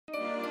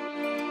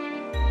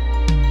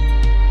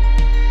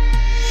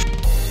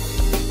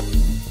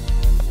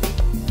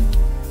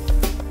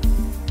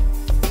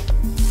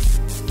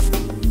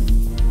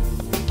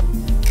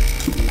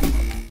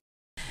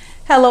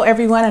Hello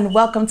everyone and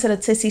welcome to the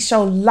Tissie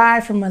Show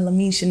live from the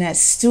Lumene Chenet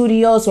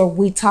studios where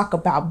we talk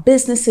about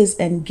businesses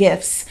and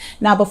gifts.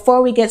 Now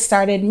before we get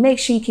started, make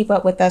sure you keep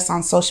up with us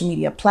on social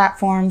media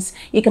platforms.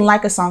 You can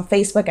like us on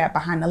Facebook at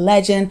Behind the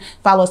Legend,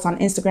 follow us on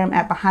Instagram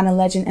at Behind the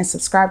Legend, and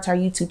subscribe to our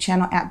YouTube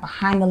channel at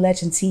Behind the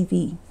Legend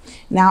TV.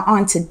 Now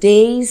on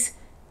today's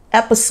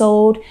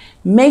episode,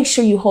 make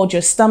sure you hold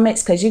your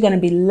stomachs because you're going to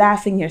be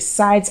laughing your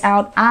sides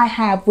out. I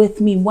have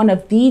with me one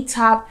of the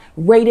top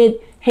rated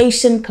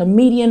Haitian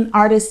comedian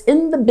artists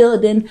in the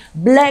building,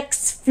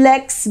 Blecks,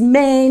 Flex,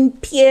 Man,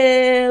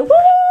 Pierre.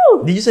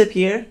 Woo! Did you say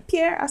Pierre?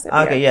 Pierre, I said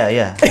Pierre. Okay,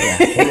 yeah.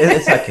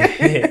 It's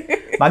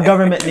okay. My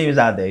government name is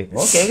out there.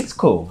 Okay, it's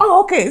cool.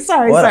 Oh, okay.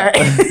 Sorry.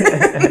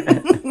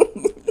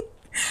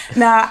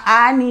 Now,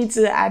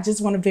 I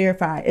just want to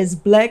verify, is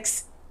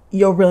Blecks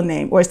your real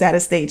name or is that a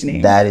stage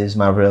name? That is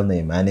my real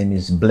name. My name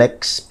is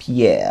Blecks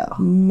Pierre.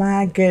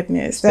 My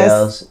goodness.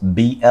 Spells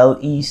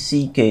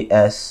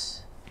B-L-E-C-K-S.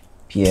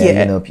 Pierre,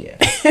 you know Pierre.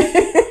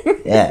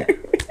 Yeah.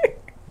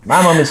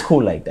 My mom is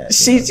cool like that.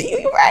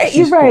 You're right.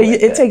 You're right. Cool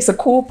like it takes a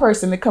cool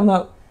person to come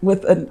up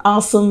with an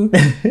awesome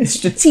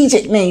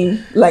strategic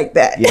name like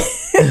that. Yeah.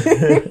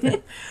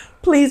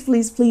 Please,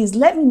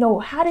 let me know,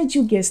 how did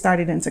you get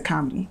started into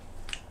comedy?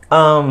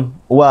 Well,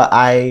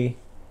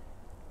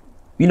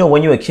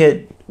 when you're a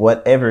kid,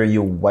 whatever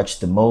you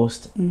watch the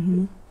most,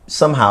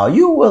 somehow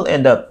you will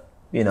end up,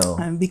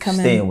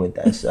 staying with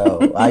that.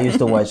 So I used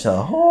to watch a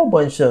whole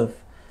bunch of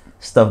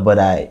stuff, but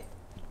I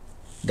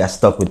got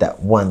stuck with that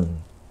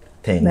one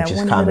thing, which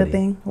is comedy.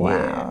 Thing? Wow.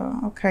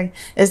 Yeah. Okay.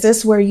 Is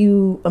this where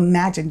you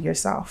imagined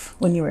yourself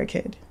when you were a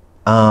kid?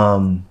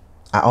 I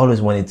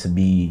always wanted to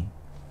be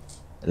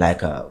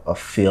like a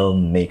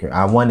filmmaker.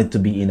 I wanted to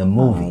be in a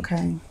movie. Oh,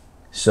 okay.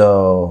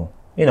 So,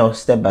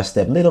 step by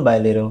step, little by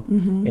little,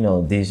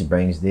 this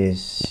brings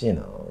this,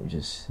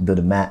 just do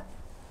the math.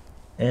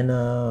 And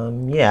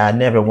I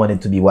never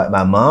wanted to be what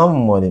my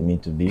mom wanted me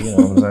to be, you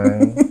know what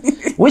I'm saying?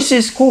 Which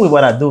is cool with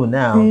what I do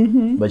now,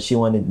 but she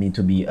wanted me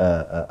to be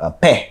a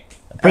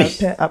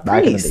priest. A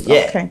priest,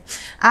 yeah. Okay.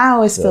 I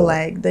always feel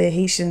like the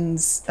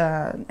Haitians,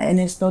 and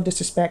it's no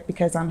disrespect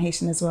because I'm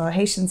Haitian as well,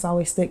 Haitians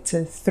always stick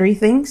to three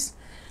things: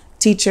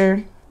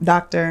 teacher,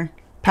 doctor,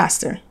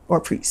 pastor,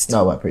 or priest.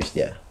 No, what priest,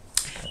 yeah.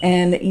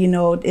 And,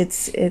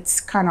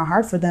 it's kind of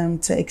hard for them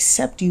to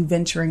accept you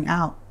venturing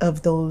out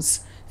of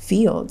those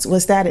fields.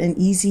 Was that an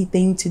easy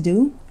thing to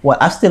do? Well,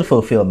 I still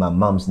fulfill my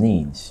mom's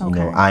needs.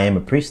 Okay. I am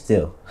a priest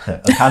still, a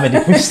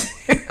comedy priest.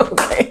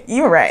 Okay,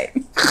 you're right.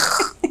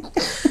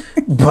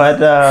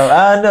 But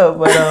I don't know,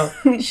 but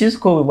she's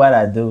cool with what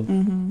I do.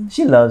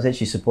 She loves it.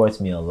 She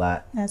supports me a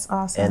lot. That's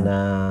awesome.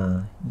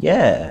 And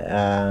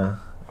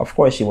of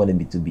course, she wanted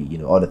me to be,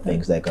 all the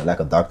things like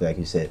a doctor, like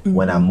you said.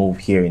 When I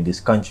moved here in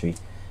this country,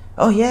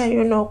 opportunity.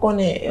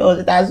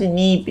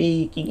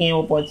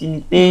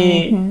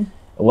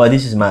 Well,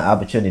 this is my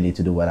opportunity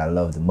to do what I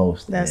love the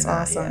most. That's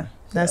awesome.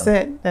 That's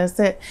it.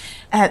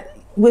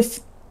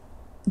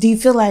 Do you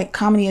feel like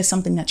comedy is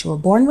something that you were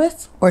born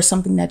with or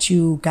something that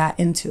you got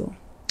into?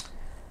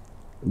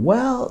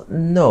 Well,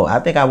 no. I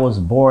think I was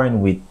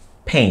born with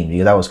pain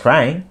because I was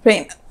crying.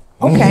 Pain.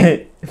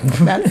 Okay.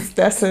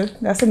 that's a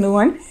new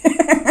one.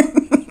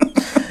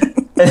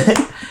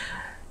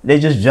 They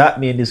just dropped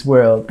me in this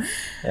world.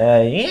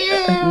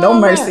 No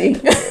mercy.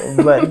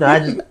 But no,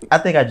 I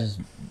think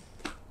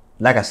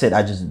like I said,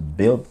 I just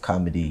built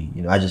comedy.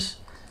 You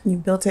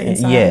built it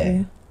inside of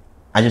you.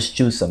 I just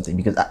choose something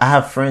because I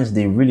have friends,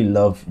 they really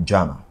love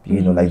drama.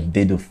 Like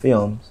they do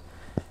films.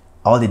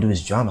 All they do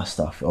is drama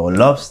stuff or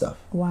love stuff.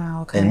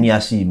 Wow. Okay. And me, I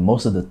see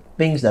most of the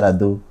things that I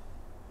do,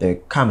 they're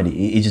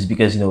comedy. It's just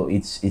because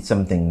it's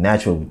something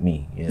natural with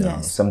me.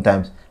 Yes.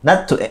 Sometimes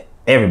not to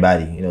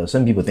everybody.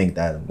 Some people think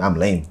that I'm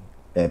lame.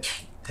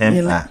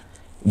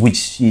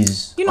 Which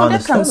is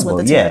that comes with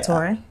the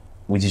territory.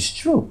 Which is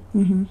true.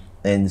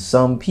 And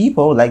some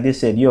people, like they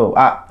said,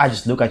 I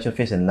just look at your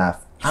face and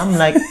laugh. I'm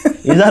like,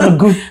 is that a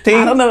good thing?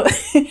 I don't know.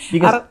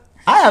 Because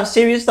I have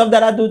serious stuff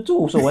that I do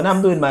too. So when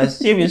I'm doing my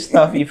serious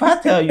stuff, if I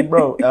tell you,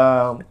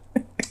 bro,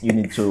 you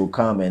need to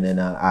come, and then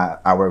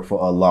I work for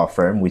a law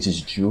firm, which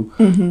is true.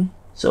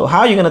 So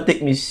how are you going to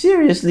take me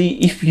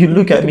seriously if you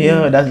look at me,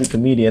 that's the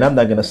comedian, I'm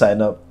not going to sign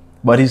up.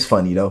 But he's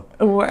funny though.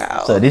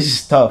 Wow. So this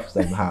is tough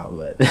somehow.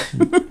 But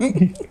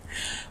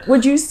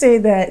would you say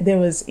that there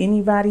was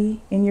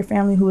anybody in your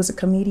family who was a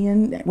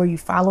comedian? Were you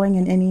following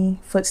in any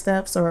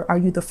footsteps, or are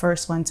you the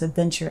first one to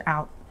venture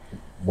out?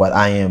 Well,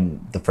 I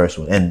am the first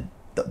one and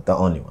the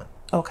only one.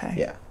 Okay.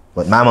 Yeah.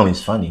 But my mom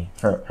is funny,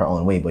 her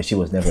own way, but she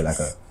was never like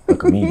a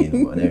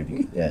comedian or whatever.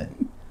 Yeah.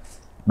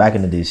 Back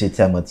in the day, she'd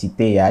tell me,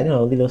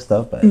 little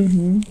stuff, but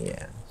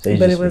yeah. So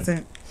but it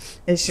wasn't.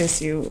 It's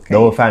just you. Okay. The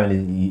whole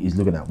family is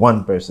looking at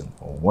one person,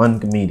 or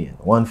one comedian,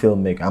 one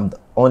filmmaker. I'm the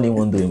only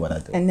one doing what I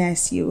do. And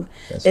that's you.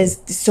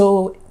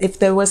 So if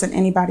there wasn't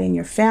anybody in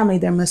your family,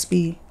 there must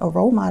be a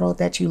role model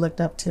that you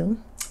looked up to.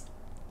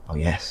 Oh,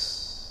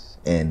 yes.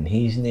 And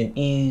his name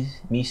is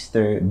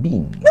Mr.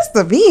 Bean.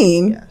 Mr.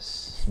 Bean?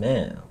 Yes,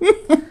 man.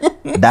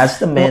 That's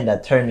the man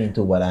that turned me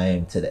into what I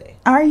am today.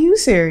 Are you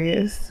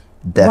serious?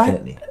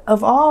 Definitely.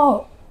 Of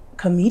all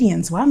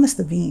comedians, why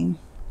Mr. Bean?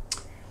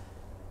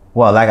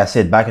 Well, like I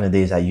said, back in the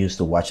days, I used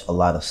to watch a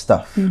lot of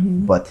stuff,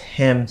 but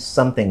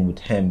something with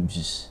him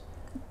just,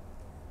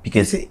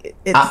 because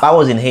I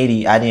was in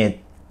Haiti, I didn't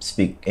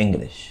speak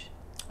English.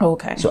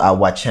 Okay. So I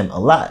watched him a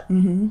lot.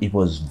 It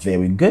was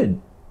very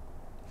good.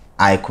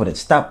 I couldn't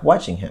stop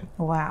watching him.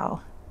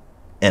 Wow.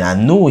 And I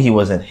knew he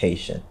wasn't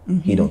Haitian.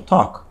 He don't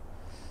talk.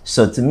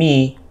 So to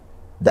me,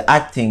 the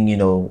acting,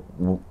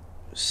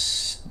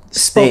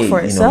 Spoke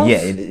for itself?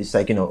 Yeah, it's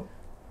like,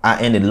 I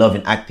ended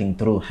loving acting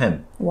through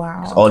him.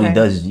 Wow. All he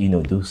does is,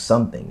 do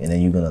something, and then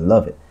you're gonna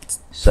love it.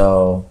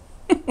 So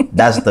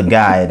that's the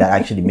guy that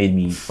actually made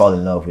me fall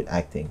in love with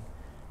acting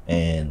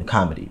and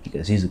comedy,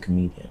 because he's a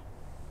comedian.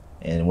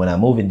 And when I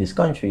moved in this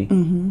country,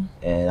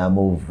 and I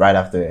moved right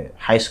after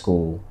high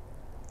school,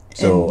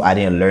 so I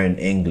didn't learn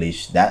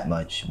English that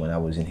much when I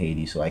was in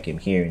Haiti. So I came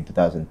here in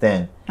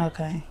 2010.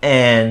 Okay.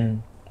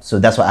 And so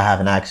that's why I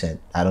have an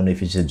accent. I don't know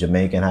if it's a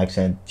Jamaican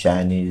accent,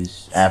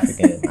 Chinese,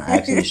 African. My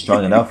accent is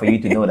strong enough for you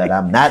to know that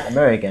I'm not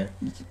American.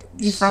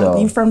 You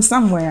from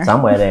somewhere.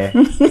 Somewhere there.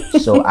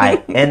 So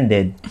I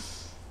ended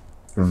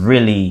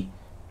really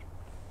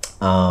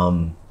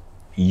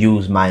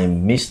use my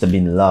Mr.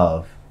 Bean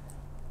love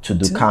to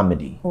do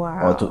comedy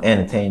or to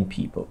entertain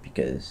people,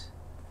 because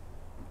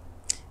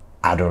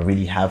I don't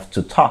really have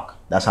to talk.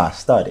 That's how I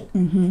started.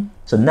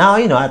 So now,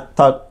 I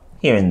talk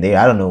here and there.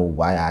 I don't know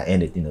why I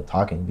ended,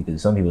 talking,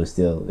 because some people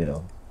still,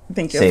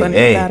 think you're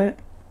funny about it.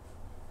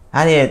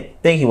 I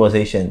didn't think he was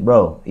Haitian,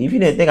 bro. If you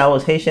didn't think I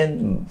was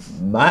Haitian,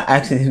 my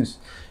accent is,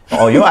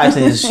 or your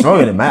accent is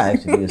stronger than my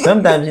accent. Because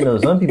sometimes,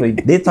 some people,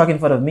 they talk in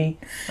front of me.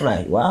 I'm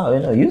like, wow,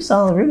 you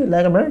sound really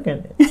like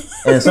American.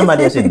 And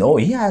somebody else said, no,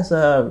 he has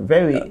a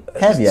very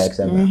heavy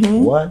accent. Like,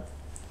 what?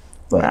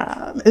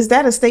 But is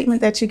that a statement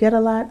that you get a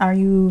lot? Are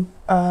you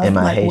am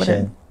I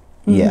Haitian?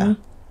 Yeah,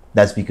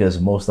 that's because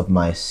most of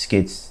my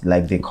skits,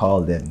 like they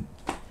call them,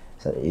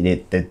 so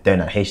they're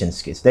not Haitian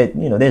skits.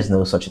 There's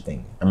no such a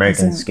thing.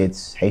 American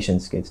skits, Haitian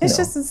skits. It's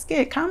just a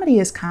skit. Comedy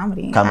is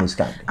comedy. Comedy is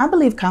comedy. I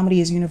believe comedy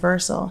is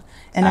universal,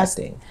 and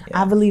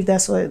I believe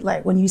that's what,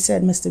 like when you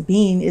said Mr.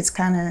 Bean, it's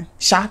kind of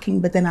shocking,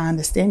 but then I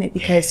understand it,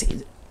 because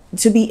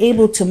to be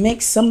able to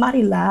make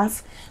somebody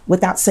laugh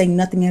without saying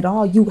nothing at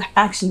all, you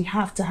actually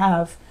have to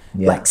have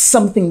like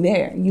something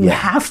there. You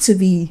have to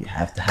be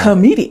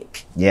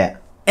comedic. Yeah.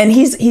 And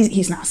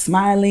he's not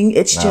smiling.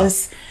 It's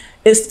just,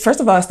 first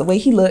of all, it's the way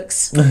he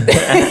looks.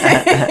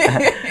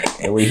 The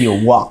way he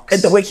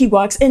walks. The way he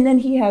walks. And then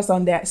he has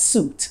on that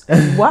suit.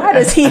 Why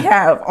does he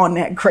have on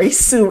that gray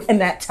suit and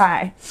that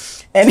tie?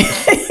 And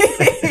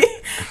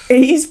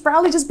he's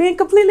probably just being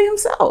completely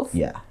himself.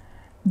 Yeah.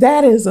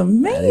 That is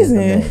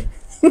amazing.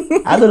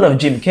 I do love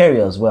Jim Carrey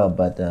as well,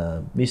 but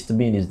Mr.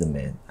 Bean is the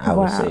man. I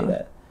would say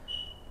that.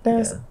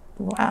 That's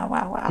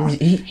wow.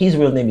 His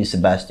real name is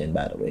Sebastian,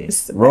 by the way.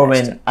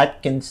 Rowan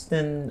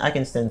Atkinson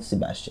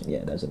Sebastian.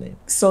 Yeah, that's the name.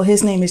 So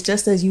his name is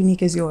just as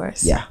unique as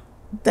yours. Yeah.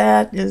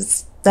 That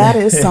is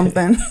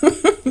something.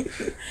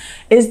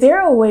 Is there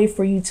a way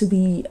for you to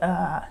be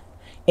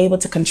able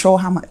to control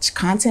how much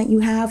content you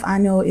have? I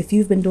know if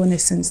you've been doing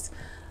this since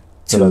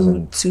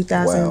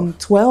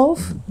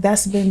 2012,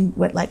 that's been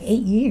like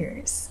 8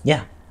 years.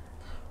 Yeah.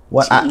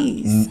 Well,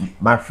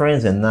 my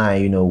friends and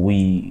I,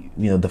 we,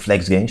 the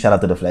Flex gang, shout out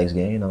to the Flex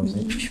gang, you know what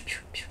I'm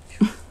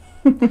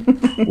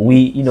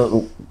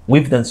saying?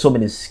 We've done so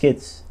many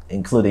skits,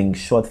 including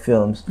short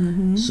films.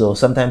 So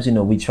sometimes,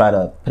 we try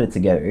to put it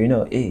together,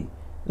 hey,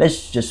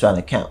 let's just try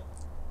to count.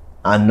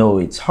 I know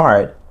it's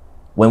hard.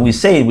 When we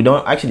say it, we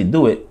don't actually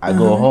do it. I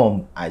go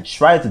home, I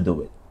try to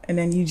do it. And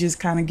then you just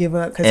kind of give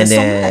up because it's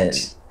so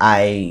much.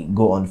 I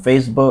go on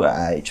Facebook,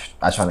 I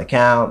try to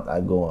count.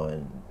 I go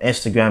on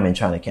Instagram and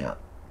try to count.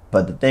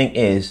 But the thing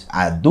is,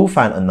 I do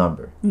find a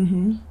number.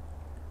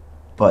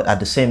 But at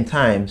the same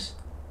times,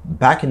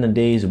 back in the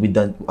days, we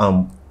did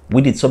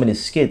so many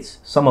skits.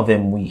 Some of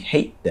them we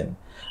hate them.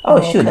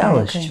 That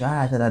was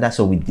trash.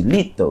 So we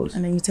delete those.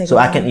 And then you take so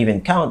I can't even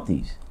count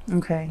these.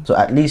 Okay. So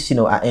at least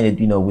I ended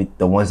with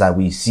the ones that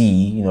we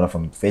see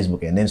from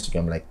Facebook and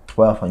Instagram, like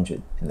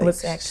 1,200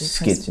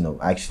 skits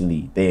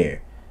actually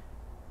there.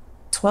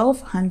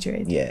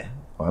 1,200. Yeah.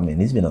 Well, I mean,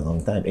 it's been a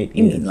long time. 8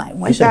 you years. Mean like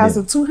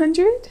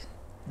 1,200?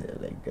 Yeah,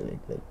 like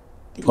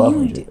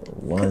 1,200.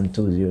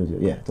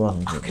 1,200. Yeah,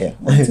 1,200. Okay. Yeah.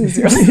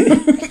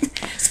 1,200.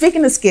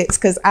 Speaking of skits,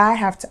 because I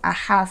have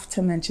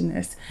to mention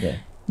this. Yeah.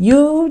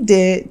 You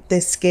did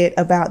this skit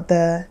about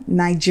the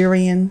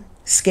Nigerian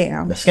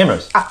scam. The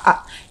scammers.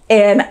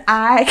 And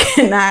I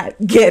cannot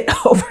get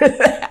over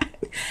that.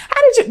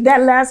 How did you,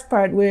 that last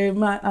part where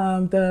my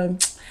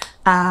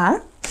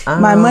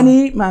my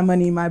money, my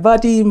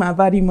body, my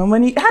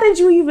money. How did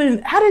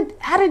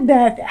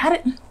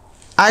that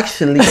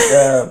Actually,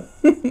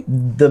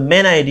 the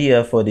main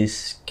idea for this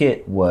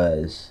skit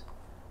was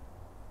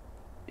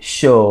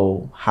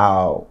show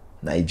how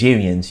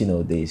Nigerians,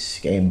 they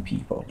scam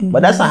people.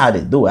 But that's not how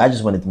they do it. I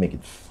just wanted to make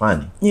it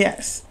funny.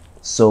 Yes.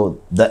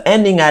 So the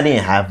ending, I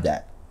didn't have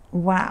that.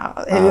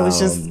 Wow. It was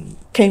just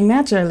came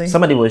naturally.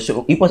 Somebody was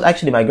it was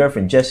actually my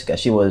girlfriend Jessica.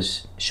 She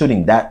was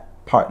shooting that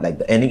part, like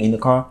the ending in the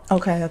car.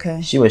 Okay,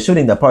 okay. She was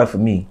shooting the part for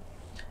me.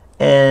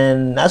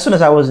 And as soon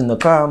as I was in the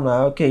car, I'm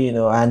like, okay, you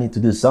know, I need to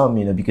do something,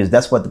 you know, because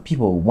that's what the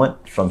people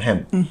want from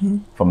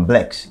him, from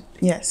Blecks.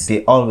 Yes.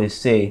 They always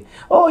say,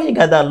 oh, he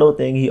got that low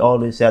thing. He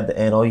always say at the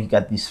end, oh, he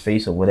got this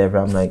face or whatever.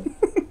 I'm like,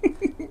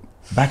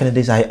 back in the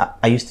days,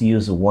 I used to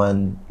use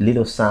one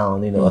little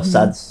sound, you know, a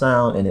sad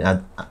sound, and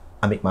then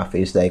I make my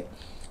face like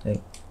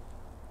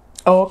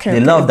oh, okay.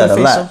 They love that a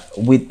lot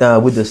with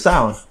the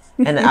sound.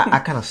 And I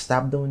kind of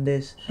stopped doing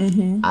this.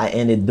 I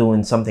ended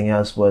doing something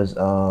else was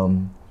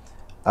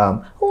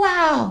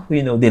wow,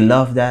 you know, they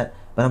love that,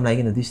 but I'm like,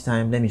 you know, this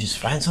time let me just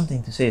find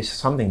something to say,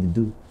 something to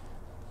do,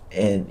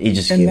 and it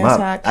just came up.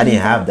 I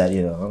didn't have that,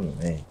 you know. I'm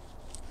like, man,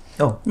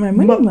 oh, my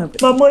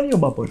money or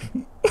my body.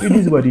 It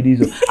is what it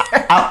is.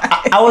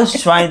 I was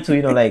trying to,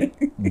 you know, like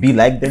be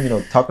like them, you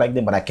know, talk like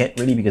them, but I can't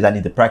really because I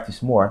need to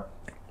practice more.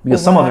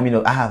 Because some of them, you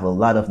know, I have a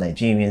lot of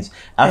Nigerians,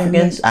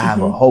 Africans. I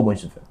have a whole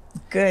bunch of them.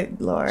 Good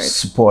Lord.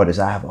 Supporters.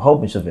 I have a whole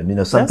bunch of them. You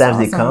know, sometimes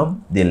they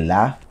come, they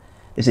laugh.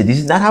 They say, this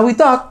is not how we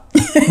talk,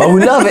 but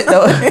we love it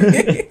though.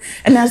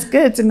 And that's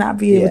good to not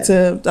be able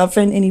to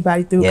offend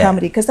anybody through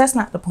comedy, because that's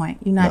not the point.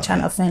 You're not trying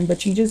to offend,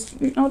 but you just,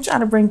 you know, try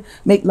to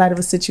make light of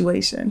a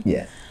situation.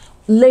 Yeah.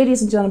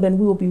 Ladies and gentlemen,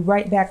 we will be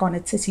right back on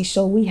the Tissie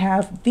Show. We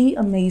have the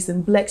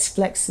amazing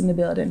Blecks in the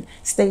building.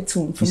 Stay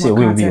tuned for more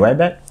content. We'll be right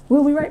back?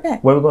 We'll be right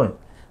back. Where are we going?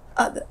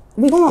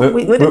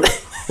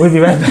 We'll be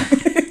right back.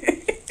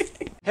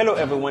 Hello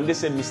everyone,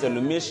 this is Mr.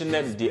 Lumene,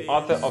 Chenet, the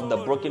author of the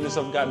Brokenness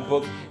of God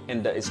book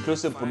and the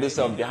exclusive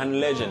producer of Behind the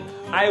Legend.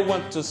 I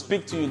want to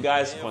speak to you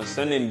guys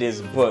concerning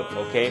this book,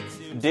 okay?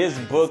 This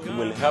book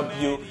will help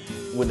you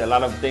with a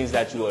lot of things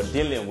that you are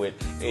dealing with.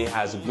 It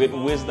has great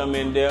wisdom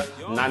in there,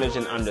 knowledge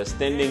and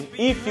understanding.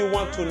 If you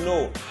want to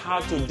know how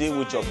to deal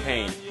with your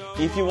pain,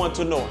 if you want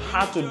to know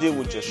how to deal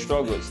with your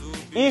struggles,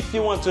 if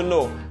you want to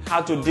know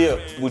how to deal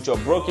with your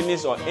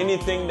brokenness or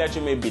anything that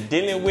you may be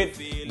dealing with,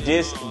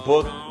 this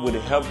book will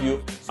help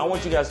you. I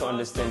want you guys to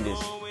understand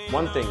this.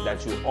 One thing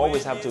that you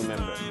always have to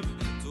remember: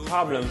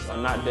 problems are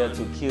not there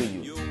to kill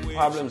you.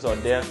 Problems are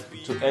there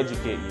to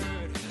educate you.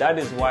 That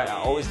is why I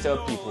always tell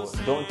people,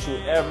 don't you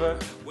ever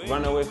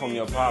run away from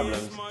your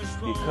problems,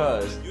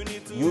 because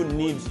you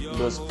need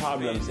those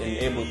problems and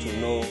able to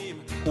know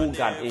who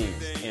God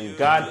is. And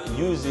God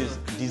uses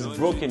this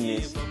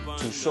brokenness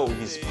to show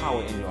His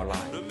power in your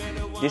life.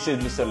 This is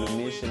Mr.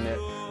 Lumene,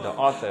 the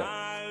author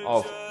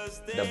of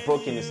the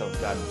Brokenness of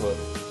God book,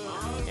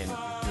 and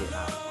we're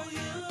out.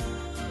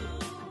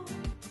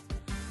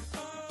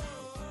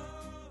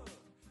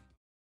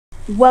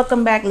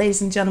 Welcome back,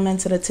 ladies and gentlemen,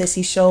 to the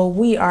Tissie Show.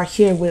 We are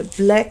here with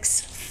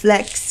Blecks,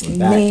 Flex,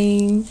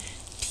 Name,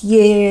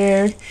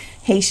 Pierre,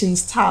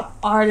 Haitian's top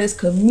artist,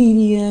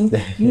 comedian.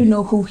 You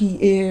know who he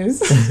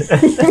is.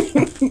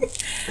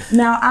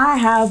 Now, I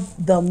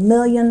have the $1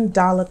 million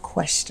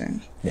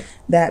question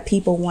that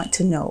people want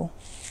to know.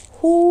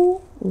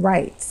 Who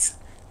writes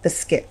the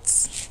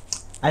skits?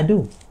 I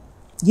do.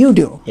 You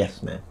do?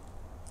 Yes, man.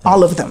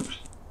 All of them?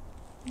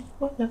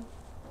 Well, yeah.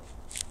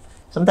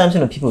 Sometimes, you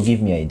know, people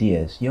give me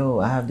ideas. Yo,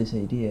 I have this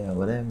idea,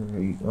 whatever.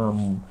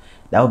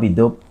 That would be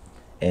dope.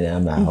 And then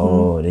I'm like,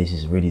 oh, this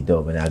is really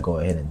dope. And I go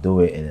ahead and do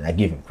it, and then I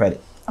give him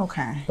credit.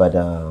 Okay. But,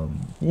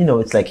 you know,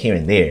 it's like here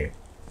and there.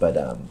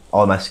 But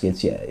all my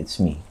skits, yeah, it's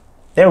me.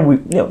 They're,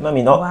 you know, I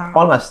mean,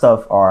 all my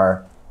stuff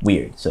are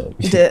weird. So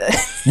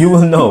you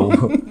will know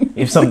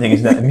if something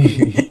is not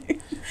me.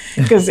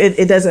 Because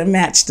it doesn't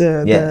match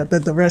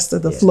the rest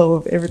of the flow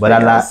of everything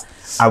else.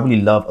 I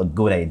really love a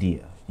good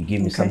idea. You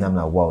give me something, I'm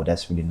like, wow,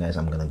 that's really nice.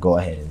 I'm going to go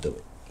ahead and do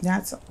it.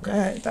 That's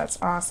good. That's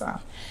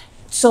awesome.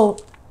 So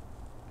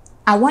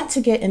I want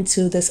to get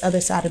into this other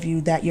side of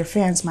you that your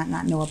fans might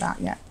not know about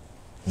yet,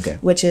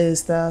 which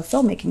is the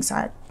filmmaking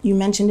side. You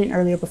mentioned it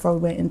earlier before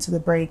we went into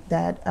the break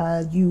that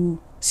you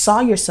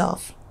saw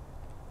yourself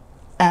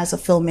as a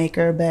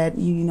filmmaker, but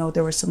you know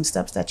there were some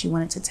steps that you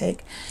wanted to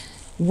take.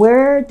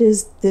 Where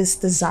does this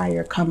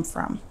desire come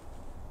from?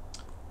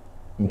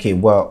 Okay,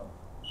 well,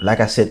 like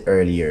I said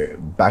earlier,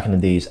 back in the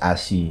days,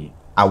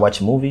 I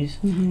watch movies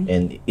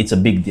and it's a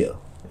big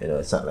deal. You know,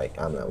 it's not like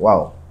I'm like,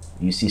 wow,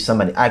 you see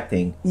somebody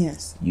acting,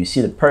 you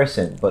see the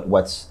person, but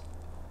what's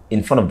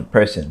in front of the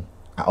person,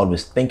 I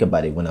always think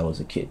about it when I was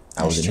a kid.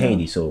 I was in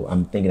Haiti, so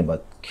I'm thinking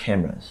about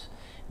cameras,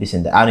 this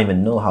and that. I don't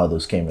even know how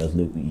those cameras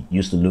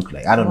used to look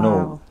like. I don't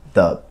know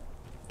the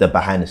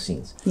behind the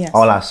scenes.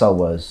 All I saw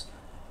was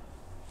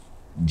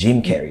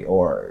Jim Carrey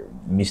or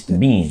Mr.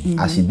 Bean.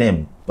 I see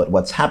them, but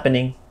what's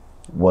happening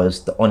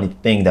was the only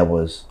thing that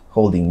was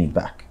holding me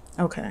back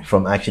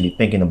from actually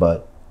thinking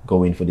about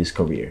going for this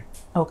career.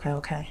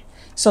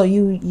 So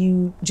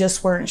you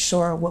just weren't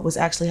sure what was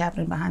actually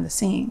happening behind the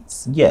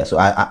scenes. Yeah, so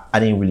I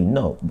didn't really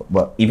know.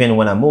 But even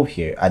when I moved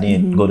here, I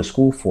didn't go to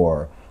school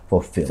for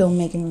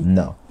filmmaking.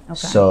 No.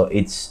 So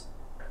it's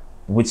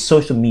with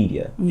social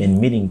media and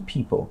meeting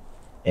people,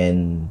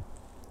 and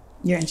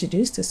you're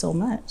introduced to so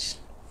much.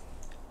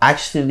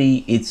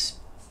 Actually, it's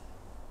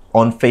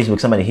on Facebook.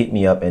 Somebody hit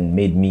me up and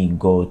made me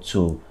go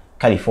to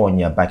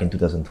California back in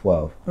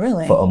 2012.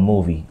 Really? For a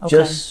movie,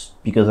 just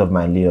because of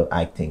my little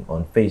acting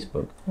on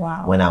Facebook.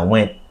 Wow. When I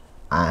went,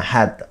 I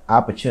had the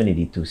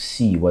opportunity to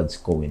see what's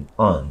going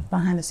on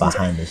behind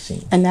the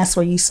scenes. And that's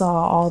where you saw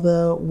all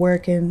the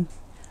work and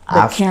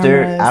the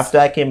cameras. After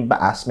I came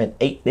back, I spent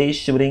 8 days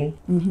shooting.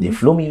 They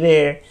flew me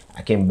there.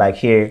 I came back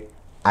here.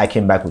 I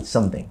came back with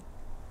something.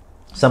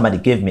 Somebody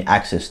gave me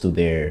access to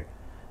their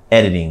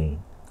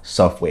editing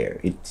software.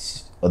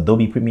 It's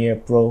Adobe Premiere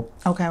Pro.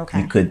 Okay.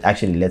 You could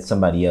actually let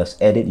somebody else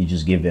edit. You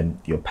just give them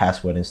your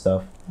password and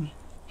stuff.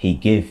 He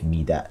gave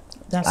me that.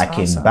 That's I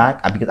came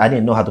back because I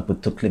didn't know how to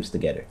put 2 clips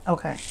together.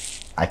 Okay.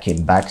 I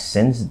came back.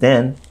 Since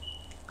then,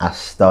 I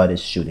started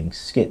shooting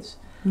skits.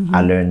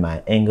 I learned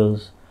my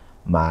angles,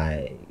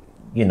 my,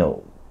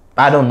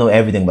 I don't know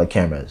everything about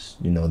cameras.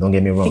 Don't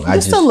get me wrong.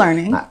 You're still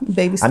learning,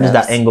 baby steps. I'm just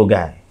that angle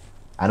guy.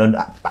 I don't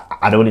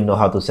really know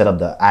how to set up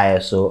the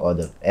ISO or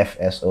the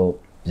FSO,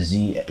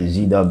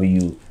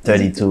 ZW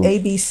 32.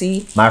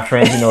 ABC. My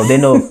friends, they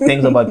know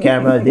things about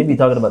cameras. They be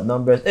talking about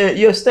numbers. Hey,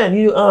 yo, Stan,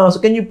 so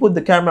can you put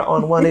the camera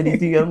on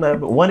 180? I'm like,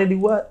 180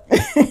 what?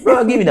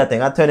 Bro, give me that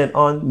thing. I turn it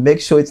on,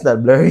 make sure it's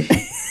not blurry,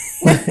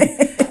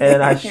 and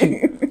then I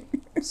shoot.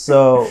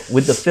 So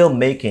with the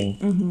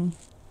filmmaking,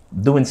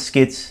 doing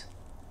skits,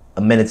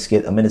 a minute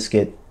skit,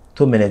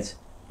 2 minutes,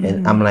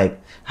 and I'm like,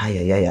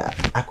 yeah,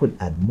 I could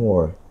add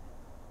more.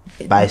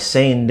 By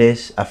saying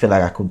this, I feel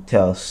like I could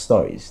tell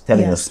stories.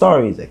 Telling a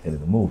story is like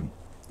telling a movie.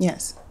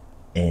 Yes.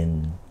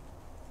 And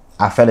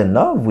I fell in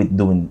love with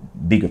doing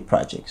bigger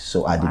projects.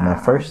 So I did my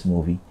first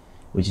movie,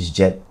 which is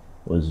Jet.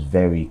 Was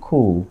very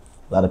cool.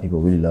 A lot of people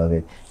really love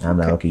it. And I'm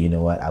like, okay, you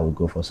know what? I would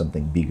go for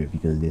something bigger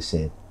because they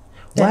said,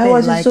 why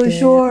was it so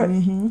short?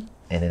 And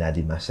then I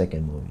did my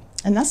second movie.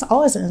 And that's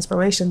always an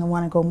inspiration to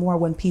want to go more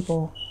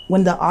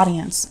when the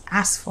audience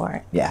asks for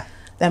it. Yeah.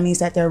 That means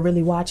that they're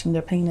really watching,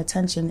 they're paying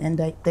attention, and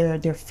that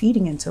they're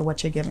feeding into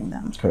what you're giving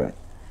them. Correct.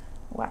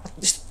 Wow.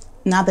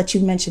 Now that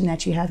you mentioned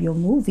that you have your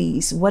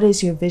movies, what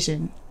is your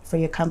vision for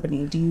your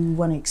company? Do you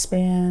want to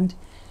expand?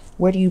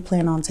 Where do you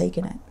plan on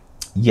taking it?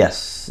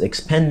 Yes,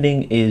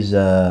 expanding is,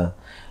 I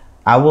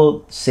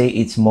will say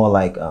it's more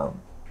like,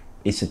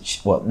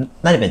 it's not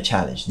even a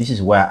challenge. This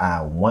is where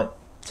I want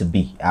to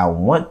be. I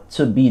want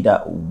to be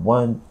that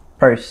one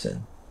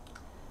person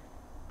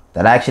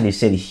that actually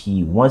said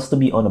he wants to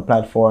be on a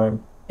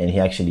platform and he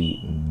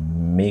actually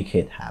make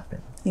it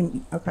happen.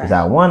 Okay. Because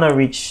I want to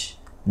reach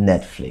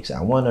Netflix.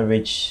 I want to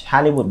reach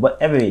Hollywood,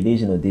 whatever it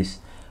is,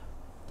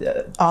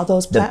 all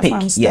those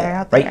platforms that are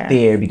out there. Right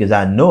there, because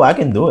I know I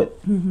can do it.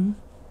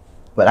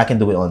 But I can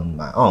do it on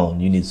my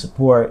own. You need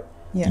support.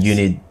 Yes. You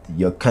need,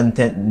 your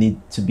content need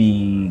to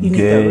be good, need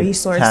the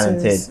resources.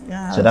 Talented.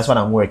 Yes. So that's what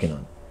I'm working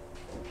on.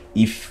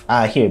 If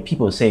I hear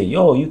people say,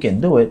 yo, you can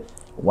do it,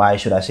 why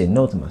should I say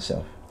no to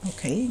myself?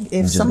 Okay,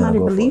 if somebody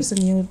believes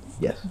in you,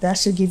 yes, that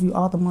should give you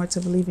all the more to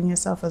believe in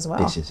yourself as well.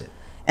 This is it.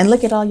 And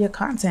look at all your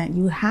content.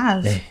 You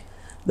have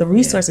the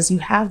resources. You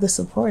have the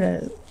support.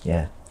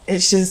 Yeah.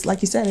 It's just,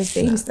 like you said, it's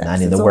baby steps. I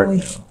need to work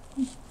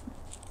now.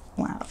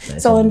 Wow.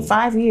 So in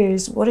 5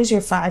 years, what is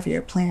your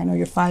 5-year plan or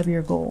your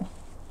 5-year goal?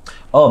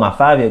 Oh, my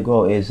 5-year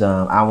goal is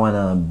I want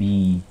to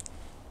be,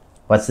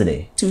 what's the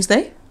day?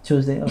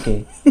 Tuesday,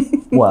 okay.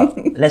 Well,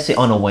 let's say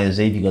on a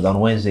Wednesday, because on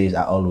Wednesdays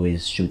I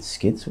always shoot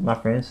skits with my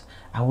friends.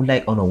 I would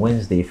like on a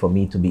Wednesday for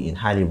me to be in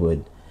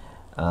Hollywood,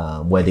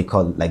 where they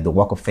call it like the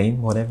Walk of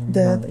Fame, whatever.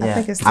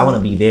 I want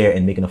to be there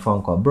and making a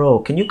phone call. Bro,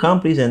 can you come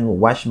please and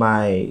watch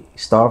my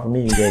star for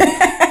me? Because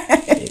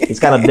it's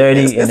kind of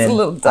dirty. And then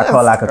I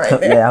call like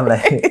a I'm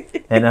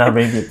like, and then I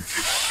bring it.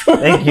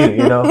 Thank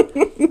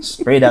you,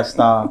 spray that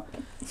star.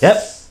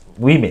 Yep,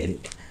 we made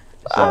it.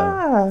 So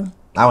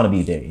I want to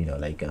be there,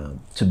 like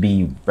to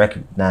be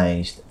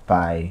recognized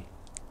by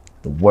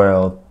the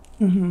world,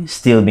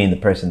 still being the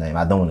person I am.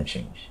 I don't want to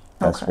change.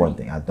 That's one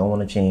thing. I don't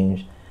want to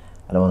change.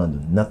 I don't want to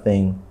do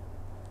nothing.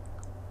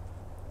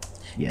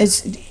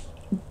 Yes.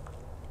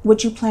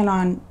 Would you plan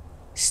on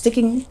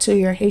sticking to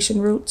your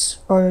Haitian roots,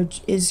 or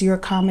is your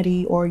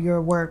comedy or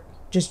your work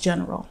just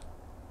general?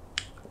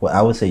 Well,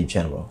 I would say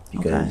general,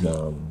 because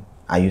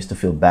I used to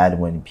feel bad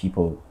when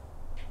people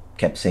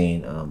kept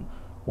saying,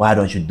 why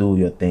don't you do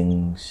your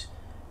things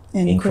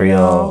in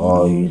Creole?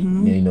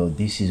 Or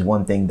this is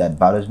one thing that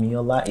bothers me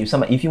a lot.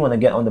 If you want to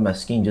get under my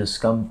skin,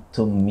 just come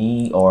to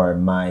me or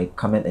my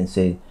comment and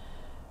say,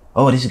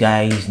 oh, this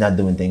guy is not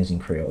doing things in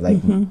Creole.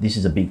 Like this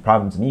is a big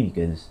problem to me,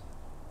 because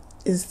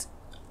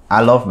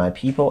I love my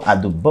people. I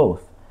do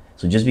both.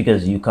 So just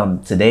because you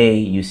come today,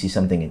 you see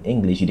something in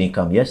English, you didn't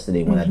come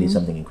yesterday when I did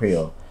something in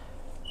Creole.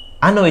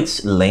 I know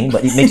it's lame,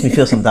 but it makes me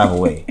feel some type of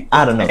way.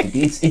 I don't know.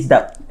 It's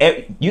that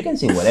you can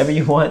say whatever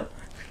you want.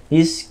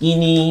 He's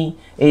skinny,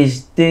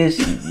 is this,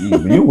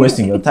 you're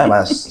wasting your time.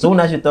 As soon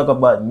as you talk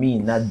about me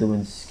not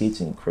doing skits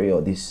in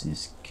Creole, this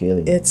is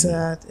killing me. It's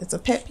a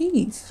pet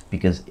peeve.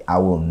 Because I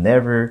will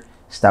never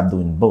stop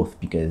doing both,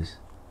 because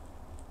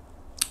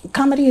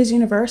comedy is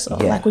universal,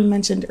 like we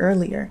mentioned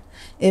earlier.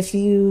 If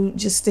you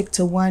just stick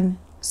to one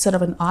set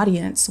of an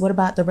audience, what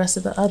about the rest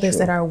of the others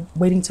that are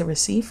waiting to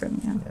receive from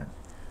you? Yeah.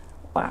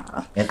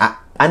 Wow. And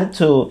I need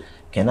to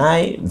Can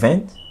I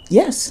vent?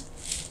 Yes.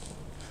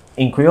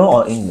 In Creole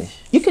or English?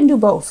 You can do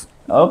both.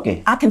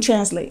 Okay. I can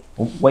translate.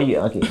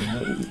 Okay.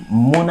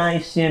 Mon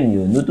Haïtien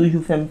yo, nou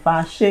toujou fèm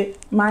fâché.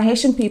 My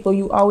Haitian people,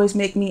 you always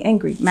make me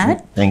angry.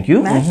 Mad? Thank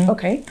you. Mad?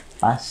 Okay.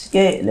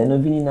 Paske le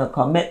nou vini nan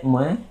comment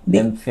mwen,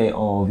 dem fè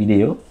an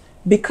video.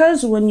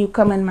 Because when you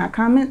come in my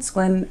comments,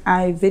 when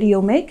I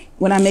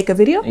make a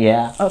video?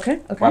 Yeah. Okay.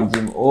 Wap di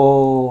m,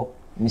 oh,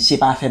 misi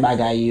pa fè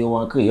bagay yo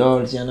an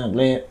Creole, si an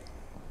Anglais.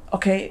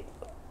 Okay.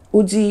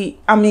 Uji,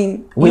 I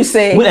mean, you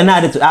say... With an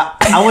attitude.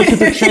 I want you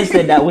to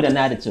translate that with an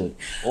attitude.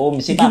 Oh,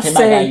 misi pa fè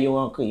bagay yo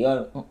an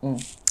Creole.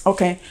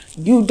 Okay.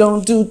 You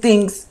don't do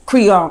things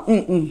Creole.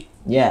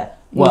 Yeah.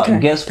 Well,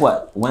 guess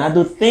what? When I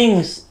do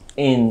things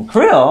in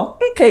Creole...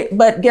 Okay,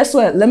 but guess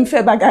what? Let me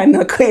fè bagay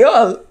na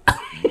Creole.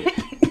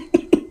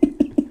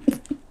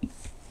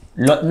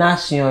 Lot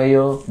nation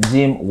yo,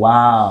 dim,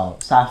 wow,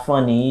 ça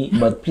funny,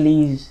 but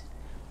please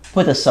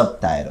put a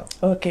subtitle.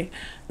 Okay.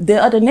 The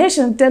other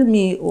nation tell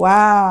me,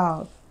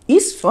 wow,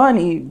 it's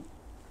funny.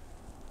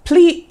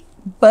 Please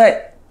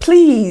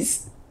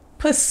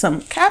put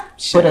some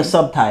caption. Put a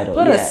subtitle.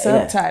 Put a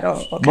subtitle.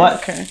 Yeah. Okay.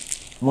 But okay.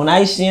 Mon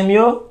Haïtien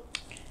yo?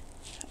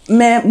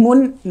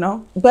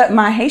 No. But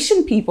my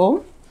Haitian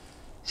people.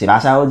 C'est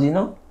pas ça ou dit,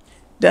 non?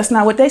 That's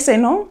not what they say,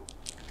 no?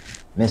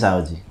 Mais ça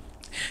ou dit.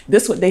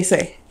 This what they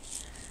say.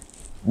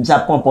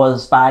 Misa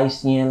compose pas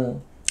Haïtien.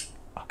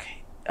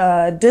 Okay.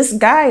 This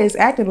guy is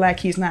acting like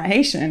he's not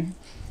Haitian.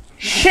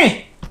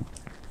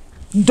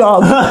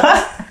 Dog.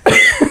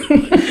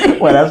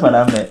 Well, that's what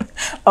I meant.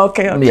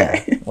 Okay.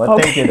 Yeah. Well,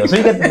 thank you though. So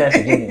you get the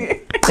message,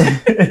 anyway.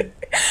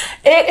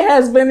 It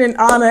has been an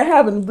honor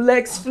having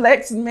Blecks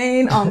Flex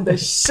Main on the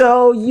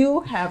show.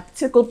 You have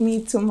tickled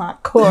me to my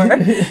core.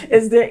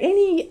 Is there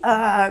any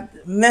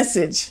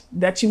message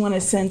that you want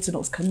to send to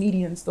those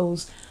comedians,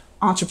 those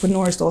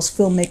entrepreneurs, those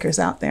filmmakers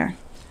out there?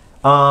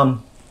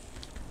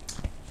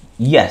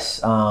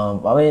 Yes.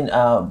 I mean,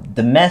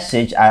 the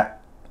message, I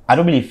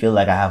don't really feel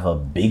like I have a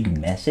big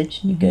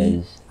message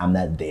because I'm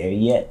not there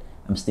yet.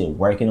 I'm still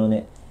working on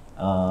it.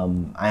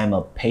 I am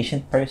a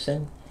patient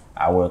person.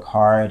 I work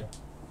hard.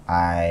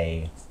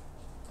 I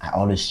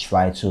always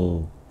try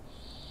to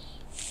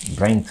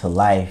bring to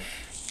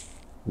life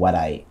what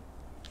I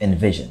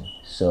envision.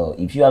 So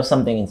if you have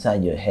something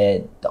inside your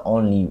head, the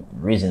only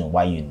reason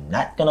why you're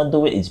not gonna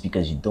do it is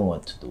because you don't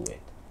want to do it.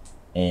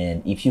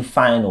 And if you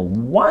find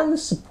one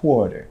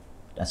supporter,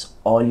 that's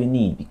all you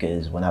need.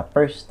 Because when I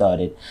first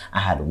started, I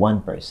had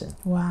one person.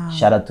 Wow.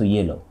 Shout out to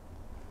Yellow.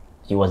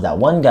 He was that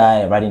one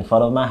guy right in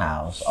front of my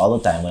house all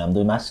the time when I'm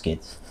doing my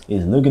skits.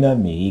 He's looking at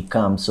me. He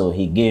comes, so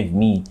he gave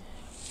me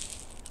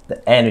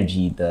the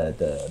energy,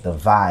 the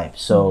vibe.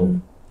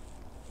 So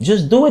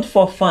just do it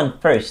for fun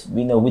first.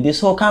 You know, with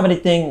this whole comedy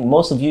thing,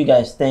 most of you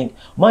guys think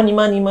money,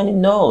 money, money.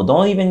 No,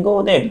 don't even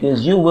go there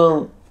because you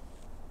will.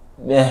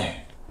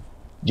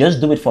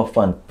 Just do it for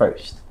fun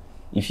first.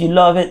 If you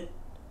love it,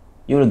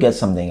 you will get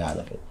something out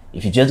of it.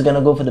 If you're just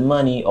gonna go for the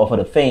money or for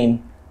the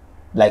fame,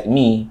 like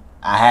me,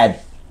 I had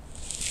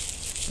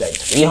like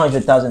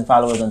 300,000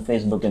 followers on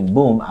Facebook and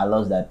boom, I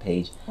lost that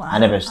page. Wow. I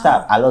never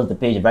stopped. I lost the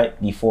page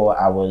right before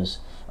I was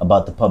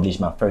about to publish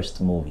my first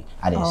movie.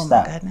 I didn't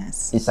stop. My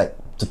goodness. It's like,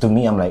 to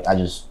me, I'm like, I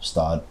just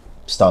start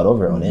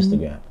over on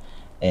Instagram.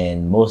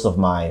 And most of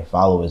my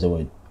followers, they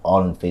were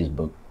all on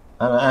Facebook.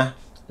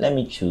 Let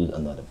me choose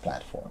another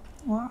platform.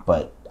 Wow.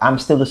 But I'm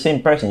still the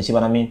same person, you see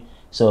what I mean?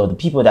 So the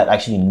people that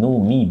actually knew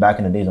me back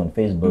in the days on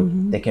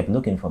Facebook, they kept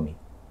looking for me.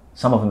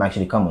 Some of them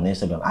actually come on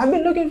Instagram. I've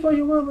been looking for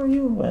you, where were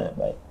you?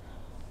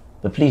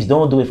 But please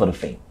don't do it for the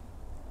fame.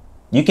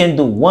 You can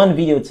do one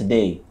video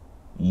today,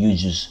 you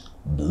just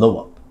blow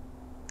up.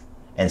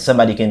 And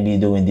somebody can be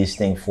doing this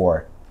thing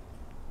for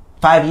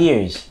 5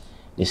 years.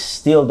 They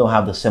still don't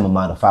have the same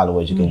amount of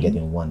followers you can get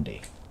in one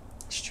day.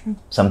 It's true.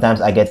 Sometimes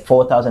I get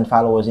 4,000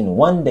 followers in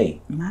one day.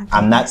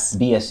 I'm not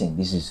BSing.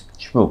 This is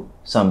true.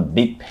 Some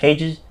big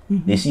pages,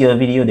 they see a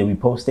video that we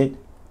posted,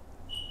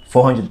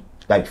 400,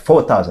 like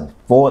 4,000,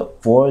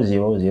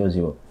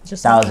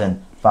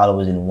 4,000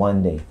 followers in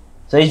one day.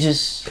 So it's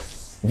just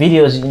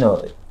videos, you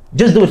know,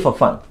 just do it for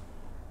fun.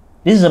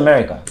 This is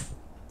America.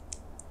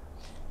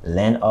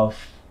 Land of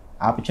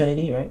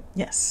opportunity, right?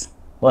 Yes.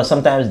 Well,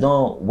 sometimes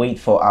don't wait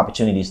for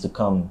opportunities to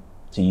come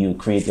to you.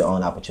 Create your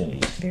own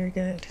opportunities. Very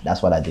good.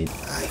 That's what I did.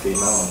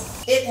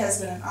 It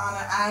has been an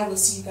honor. I will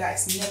see you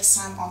guys next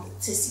time on the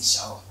Tissie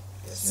Show.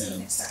 Yes, see you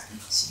next time.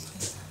 See you.